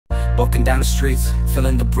Walking down the streets,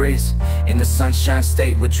 feeling the breeze, in the sunshine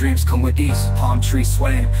state where dreams come with ease. Palm trees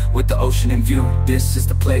swaying with the ocean in view. This is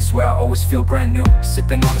the place where I always feel brand new.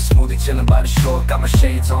 Sipping on a smoothie, chilling by the shore. Got my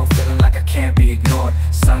shades on, feeling like I can't be ignored.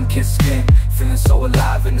 Sun-kissed skin, feeling so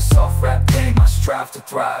alive in the soft rap game. I strive to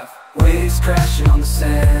thrive. Waves crashing on the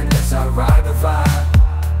sand as I ride the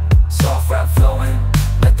vibe. Soft rap flowing,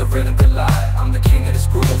 let the rhythm collide. I'm the king of this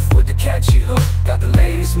groove with the catchy hook. Got the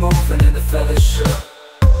ladies moving and the fellas shook.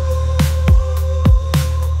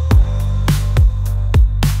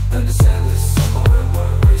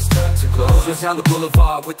 Just down the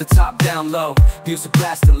boulevard with the top down low. Music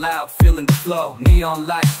blasting loud, feeling the flow. Neon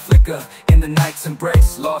lights flicker in the night's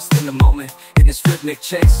embrace. Lost in the moment, in this rhythmic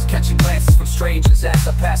chase. Catching glances from strangers as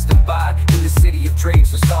I pass them by. In the city of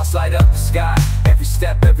dreams where stars light up the sky. Every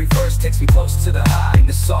step, every verse takes me close to the high. In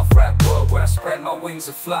the soft rap world where I spread my wings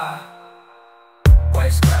and fly.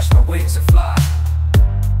 Waves crash, my wings and fly.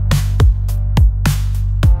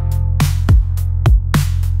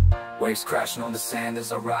 Waves crashing on the sand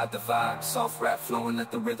as I ride the vibe. Soft rap flowing,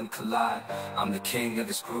 let the rhythm collide. I'm the king of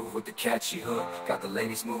this groove with the catchy hook. Got the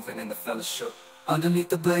ladies moving and the fellas shook. Underneath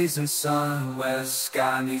the blazing sun, where the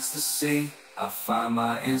sky meets the sea, I find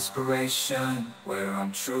my inspiration, where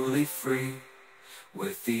I'm truly free.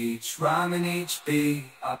 With each rhyme and each beat,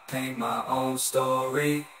 I paint my own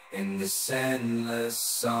story. In this endless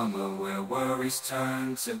summer where worries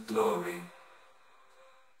turn to glory.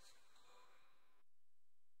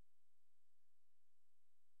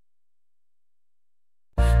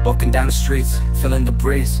 Walking down the streets, feeling the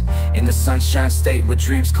breeze, in the sunshine state where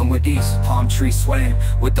dreams come with ease. Palm trees swaying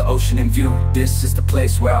with the ocean in view. This is the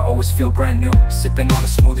place where I always feel brand new. Sipping on a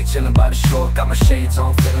smoothie, chilling by the shore. Got my shades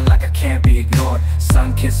on, feeling like I can't be ignored.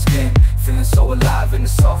 Sun-kissed skin, feeling so alive in the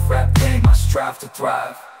soft rap game. I strive to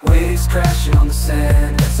thrive. Waves crashing on the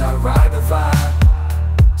sand as I ride the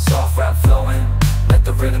vibe. Soft rap flowing, let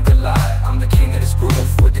the rhythm collide. I'm the king of this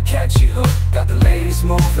groove with the catchy hook. Got the ladies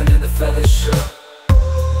moving and the fellas shook.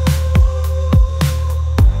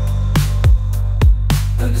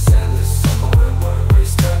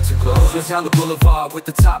 Just down the boulevard with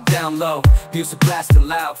the top down low. Music blasting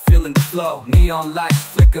loud, feeling the flow. Neon lights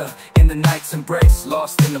flicker in the night's embrace.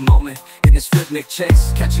 Lost in the moment, in this rhythmic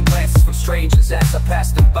chase. Catching glances from strangers as I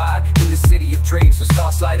pass them by. In the city of dreams where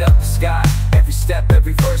stars light up the sky. Every step,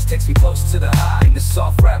 every verse takes me close to the high. In the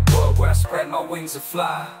soft rap world where I spread my wings and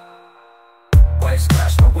fly. Waves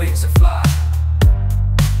crash, my wings and fly.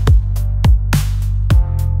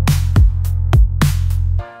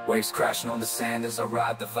 Waves crashing on the sand as I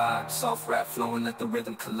ride the vibe. Soft rap flowing, let the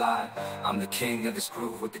rhythm collide. I'm the king of this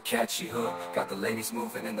groove with the catchy hook. Got the ladies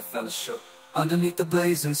moving and the fellas shook. Underneath the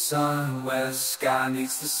blazing sun, where the sky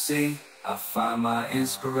meets the sea, I find my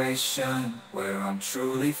inspiration, where I'm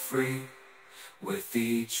truly free. With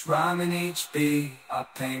each rhyme and each beat, I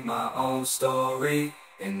paint my own story.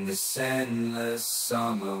 In this endless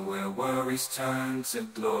summer where worries turn to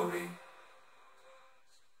glory.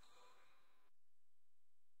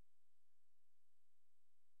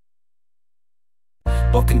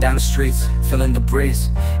 Walking down the streets, feeling the breeze,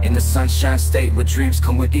 in the sunshine state where dreams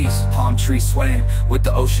come with ease. Palm trees swaying with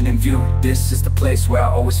the ocean in view. This is the place where I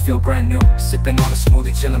always feel brand new. Sipping on a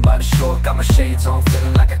smoothie, chilling by the shore. Got my shades on,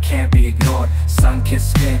 feeling like I can't be ignored.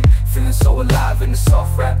 Sun-kissed skin, feeling so alive in the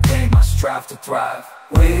soft rap game. I strive to thrive.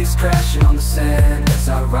 Waves crashing on the sand as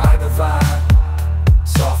I ride the vibe.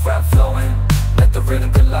 Soft rap flowing, let the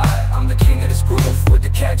rhythm collide. I'm the king of this groove with the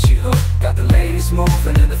catchy hook. Got the ladies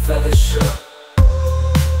moving and the fellas shook.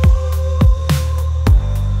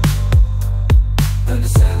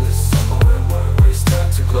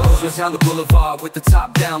 Just down the boulevard with the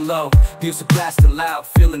top down low. Music blasting loud,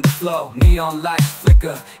 feeling the flow. Neon lights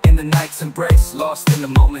flicker in the night's embrace. Lost in the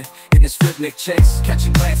moment, in this rhythmic chase.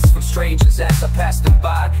 Catching glances from strangers as I pass them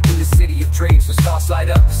by. In the city of dreams where stars light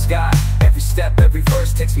up the sky. Every step, every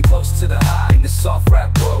verse takes me close to the high. In the soft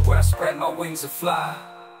rap world where I spread my wings and fly.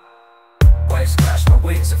 Waves crash, my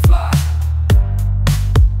wings and fly.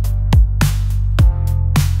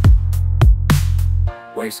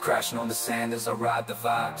 Waves crashing on the sand as I ride the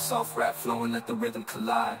vibe. Soft rap flowing, let the rhythm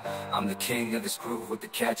collide. I'm the king of this groove with the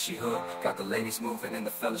catchy hook. Got the ladies moving and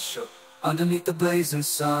the fellas shook. Underneath the blazing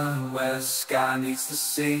sun, where the sky meets the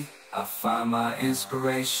sea, I find my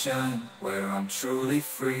inspiration, where I'm truly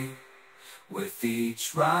free. With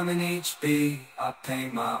each rhyme and each beat, I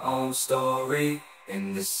paint my own story.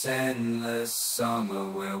 In this endless summer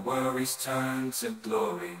where worries turn to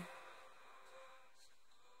glory.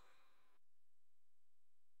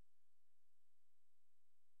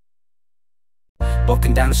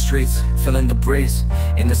 Walking down the streets, feeling the breeze,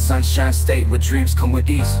 in the sunshine state where dreams come with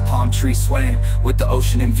ease. Palm trees swaying with the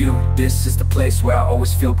ocean in view. This is the place where I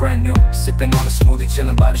always feel brand new. Sipping on a smoothie,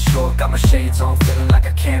 chilling by the shore. Got my shades on, feeling like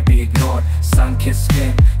I can't be ignored. Sun-kissed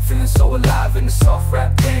skin, feeling so alive in the soft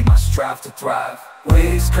rap game. I strive to thrive.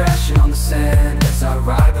 Waves crashing on the sand as I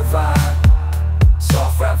ride the vibe.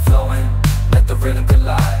 Soft rap flowing, let the rhythm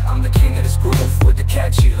collide. I'm the king of this groove with the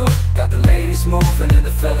catchy hook. Got the ladies moving and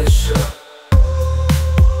the fellas shook.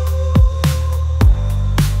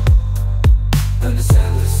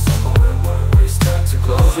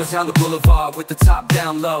 Just down the boulevard with the top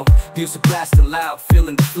down low. Music blasting loud,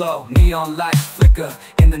 feeling the flow. Neon lights flicker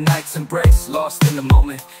in the night's embrace. Lost in the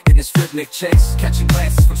moment, in this rhythmic chase. Catching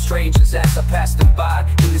glances from strangers as I pass them by.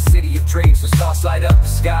 In the city of dreams where stars light up the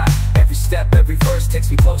sky. Every step, every verse takes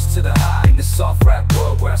me close to the high. In the soft rap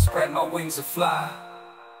world where I spread my wings and fly.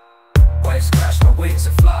 Waves crash, my wings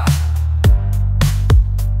and fly.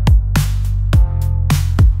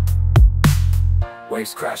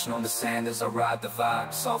 Waves crashing on the sand as I ride the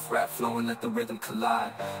vibe. Soft rap flowing, let the rhythm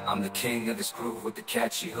collide. I'm the king of this groove with the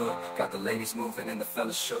catchy hook. Got the ladies moving and the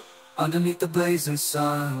fellas shook. Underneath the blazing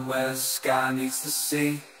sun, where the sky meets the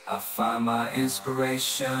sea, I find my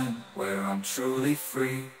inspiration, where I'm truly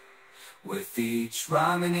free. With each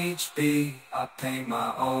rhyme and each beat, I paint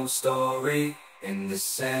my own story. In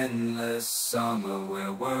this endless summer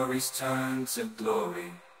where worries turn to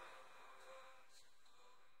glory.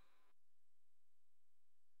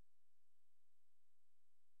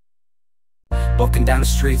 Walking down the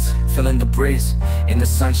streets, feeling the breeze, in the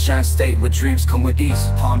sunshine state where dreams come with ease.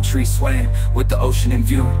 Palm trees swaying with the ocean in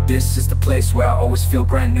view. This is the place where I always feel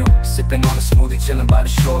brand new. Sipping on a smoothie, chilling by the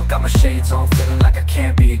shore. Got my shades on, feeling like I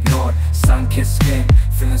can't be ignored. Sun-kissed skin,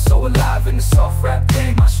 feeling so alive in the soft rap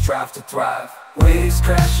game. I strive to thrive. Waves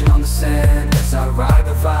crashing on the sand as I ride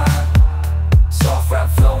the vibe. Soft rap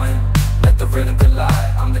flowing, let the rhythm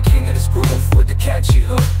collide. I'm the king of this groove with the catchy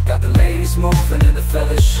hook. Got the ladies moving and the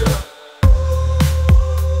fellas shook.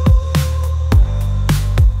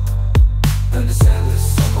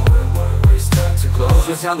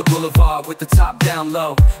 Just down the boulevard with the top down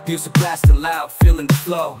low. Music blasting loud, feeling the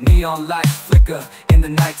flow. Neon lights flicker in the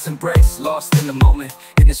night's embrace. Lost in the moment,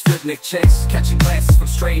 in this rhythmic chase. Catching glances from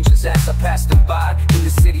strangers as I pass them by. In the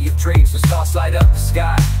city of dreams where stars light up the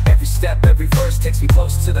sky. Every step, every verse takes me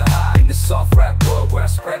close to the high. In the soft rap world where I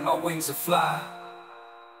spread my wings and fly.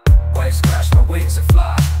 Waves crash, my wings and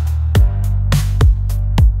fly.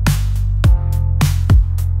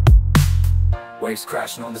 Waves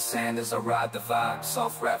crashing on the sand as I ride the vibe.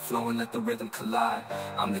 Soft rap flowing, let the rhythm collide.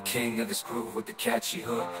 I'm the king of this groove with the catchy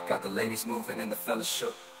hook. Got the ladies moving and the fellas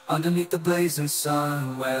shook. Underneath the blazing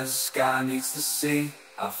sun, where the sky meets the sea,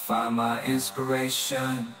 I find my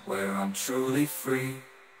inspiration, where I'm truly free.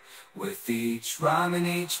 With each rhyme and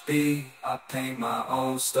each beat, I paint my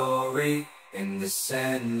own story. In this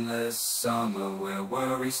endless summer where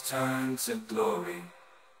worries turn to glory.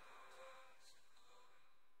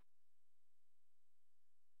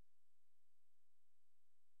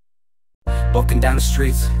 Walking down the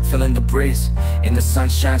streets, feeling the breeze, in the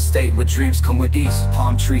sunshine state where dreams come with ease.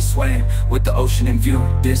 Palm trees swaying with the ocean in view.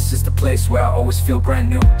 This is the place where I always feel brand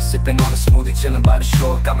new. Sipping on a smoothie, chilling by the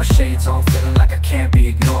shore. Got my shades on, feeling like I can't be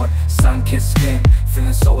ignored. Sun-kissed skin,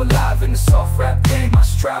 feeling so alive in the soft rap game. I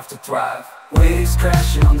strive to thrive. Waves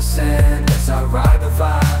crashing on the sand as I ride the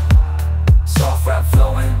vibe. Soft rap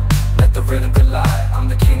flowing, let the rhythm collide. I'm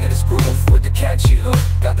the king of this groove with the catchy hook.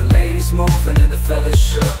 Got the ladies moving and the fellas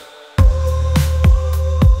shook.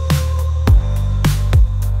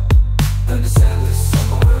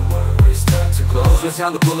 Just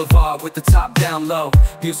down the boulevard with the top down low.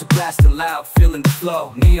 Music blasting loud, feeling the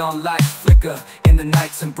flow. Neon lights flicker in the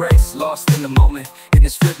night's embrace. Lost in the moment, in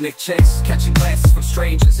this rhythmic chase. Catching glances from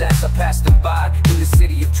strangers as I pass them by. In the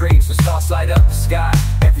city of dreams where stars light up the sky.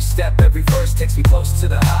 Every step, every verse takes me close to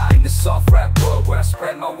the high. In the soft rap world where I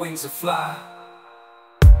spread my wings and fly.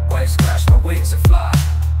 Waves crash, my wings and fly.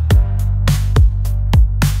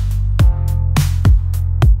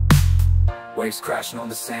 Waves crashing on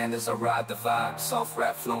the sand as I ride the vibe. Soft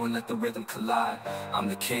rap flowing, let the rhythm collide. I'm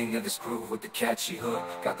the king of this groove with the catchy hook.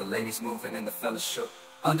 Got the ladies moving and the fellas shook.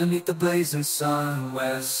 Underneath the blazing sun,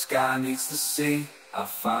 where the sky meets the sea, I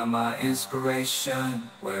find my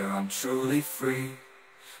inspiration, where I'm truly free.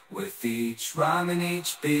 With each rhyme and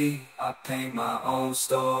each beat, I paint my own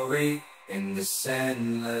story. In this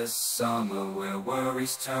endless summer where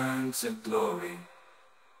worries turn to glory.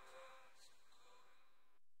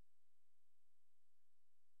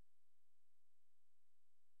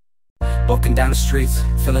 Walking down the streets,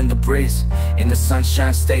 feeling the breeze, in the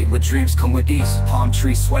sunshine state where dreams come with ease. Palm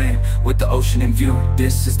trees swaying with the ocean in view.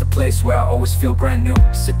 This is the place where I always feel brand new.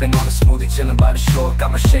 Sipping on a smoothie, chilling by the shore.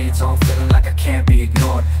 Got my shades on, feeling like I can't be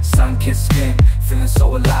ignored. Sun-kissed skin, feeling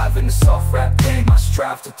so alive in the soft rap game. I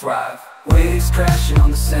strive to thrive. Waves crashing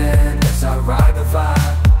on the sand as I ride the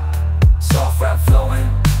vibe. Soft rap flowing,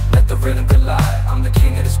 let the rhythm collide. I'm the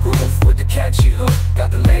king of this groove with the catchy hook.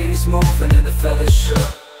 Got the ladies moving and the fellas shook.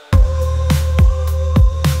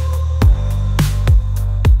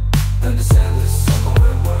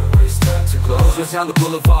 Just down the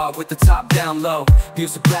boulevard with the top down low.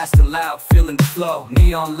 Music blasting loud, feeling the flow.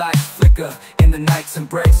 Neon lights flicker in the night's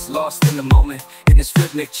embrace. Lost in the moment, in this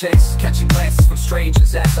rhythmic chase. Catching glances from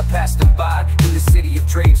strangers as I pass them by. In the city of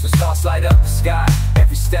dreams where stars light up the sky.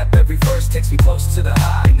 Every step, every verse takes me close to the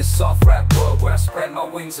high. In the soft rap world where I spread my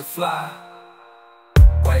wings and fly.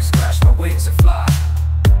 Waves crash, my wings and fly.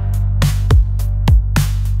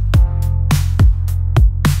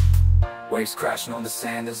 Waves crashing on the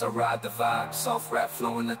sand as I ride the vibe. Soft rap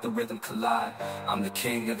flowing, let the rhythm collide. I'm the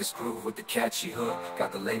king of this groove with the catchy hook.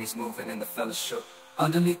 Got the ladies moving and the fellas shook.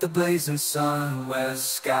 Underneath the blazing sun, where the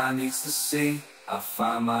sky meets the sea, I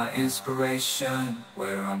find my inspiration,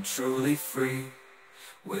 where I'm truly free.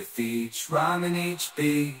 With each rhyme and each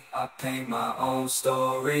beat, I paint my own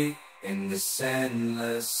story. In this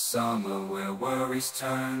endless summer where worries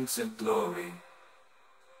turn to glory.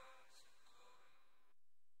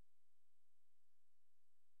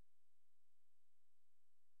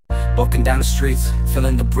 Walking down the streets,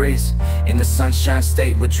 feeling the breeze, in the sunshine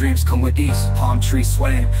state where dreams come with ease. Palm trees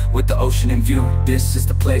swaying with the ocean in view. This is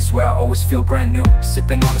the place where I always feel brand new.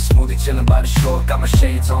 Sipping on a smoothie, chilling by the shore. Got my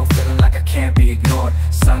shades on, feeling like I can't be ignored.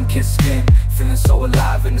 Sun-kissed skin, feeling so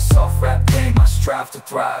alive in the soft rap game. I strive to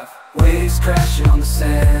thrive. Waves crashing on the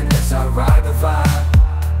sand as I ride the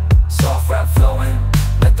vibe. Soft rap flowing,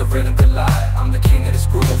 let the rhythm collide. I'm the king of this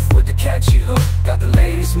groove with the catchy hook. Got the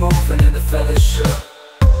ladies moving and the fellas shook.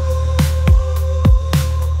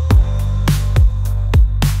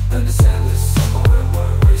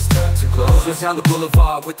 Just down the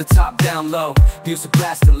boulevard with the top down low. Music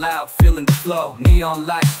blasting loud, feeling the flow. Neon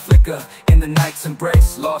lights flicker in the night's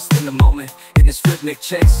embrace. Lost in the moment, in this rhythmic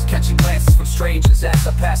chase. Catching glances from strangers as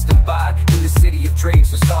I pass them by. In the city of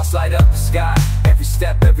dreams where stars light up the sky. Every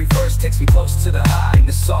step, every verse takes me close to the high. In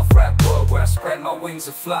the soft rap world where I spread my wings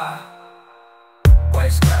and fly.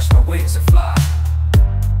 Waves crash, my wings and fly.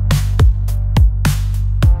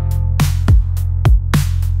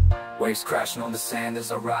 Waves crashing on the sand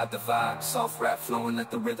as I ride the vibe. Soft rap flowing, let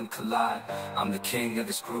the rhythm collide. I'm the king of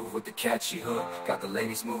this groove with the catchy hook. Got the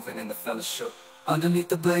ladies moving and the fellas shook. Underneath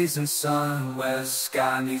the blazing sun, where the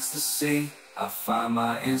sky meets the sea, I find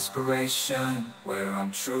my inspiration, where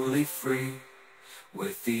I'm truly free.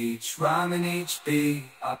 With each rhyme and each beat,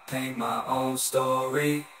 I paint my own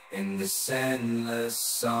story. In this endless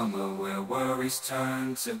summer where worries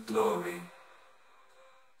turn to glory.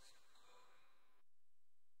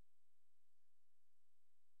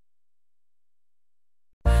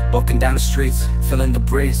 Walking down the streets, feeling the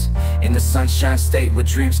breeze, in the sunshine state where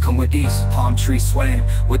dreams come with ease. Palm trees swaying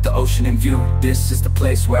with the ocean in view. This is the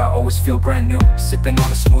place where I always feel brand new. Sipping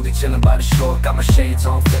on a smoothie, chilling by the shore. Got my shades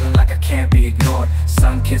on, feeling like I can't be ignored.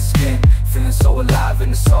 Sun-kissed skin, feeling so alive in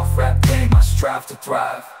the soft rap game. I strive to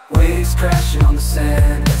thrive. Waves crashing on the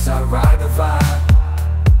sand as I ride the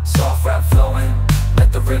vibe. Soft rap flowing,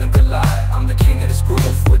 let the rhythm collide. I'm the king of this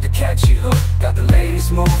groove with the catchy hook. Got the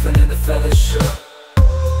ladies moving and the fellas shook.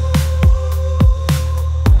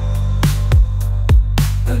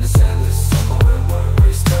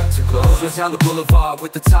 Just down the boulevard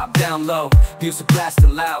with the top down low. Music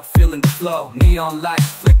blasting loud, feeling the flow. Neon lights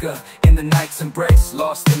flicker in the night's embrace.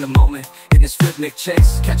 Lost in the moment, in this rhythmic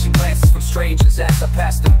chase. Catching glances from strangers as I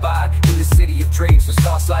pass them by. In the city of dreams where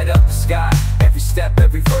stars light up the sky. Every step,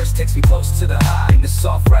 every verse takes me close to the high. In the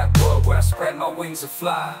soft rap world where I spread my wings and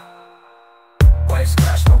fly. Waves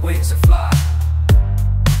crash, my wings and fly.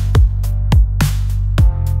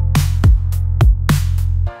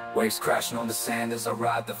 Waves crashing on the sand as I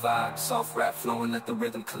ride the vibe. Soft rap flowing, let the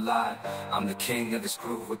rhythm collide. I'm the king of this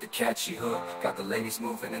groove with the catchy hook. Got the ladies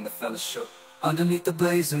moving and the fellas shook. Underneath the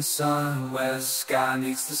blazing sun, where the sky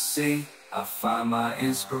meets the sea, I find my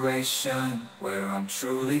inspiration, where I'm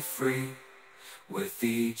truly free. With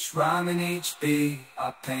each rhyme and each beat,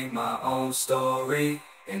 I paint my own story.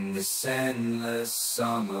 In this endless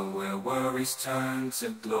summer where worries turn to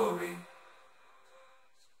glory.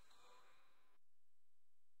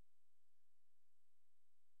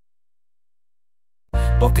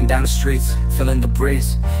 Walking down the streets, feeling the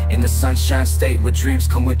breeze, in the sunshine state where dreams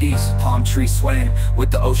come with ease. Palm trees swaying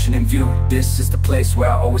with the ocean in view. This is the place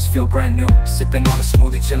where I always feel brand new. Sipping on a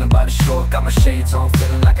smoothie, chilling by the shore. Got my shades on,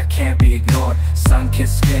 feeling like I can't be ignored.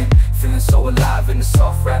 Sun-kissed skin, feeling so alive in the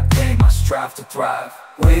soft rap game. I strive to thrive.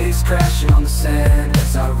 Waves crashing on the sand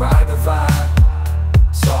as I ride the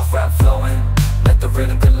vibe. Soft rap flowing, let the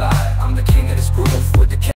rhythm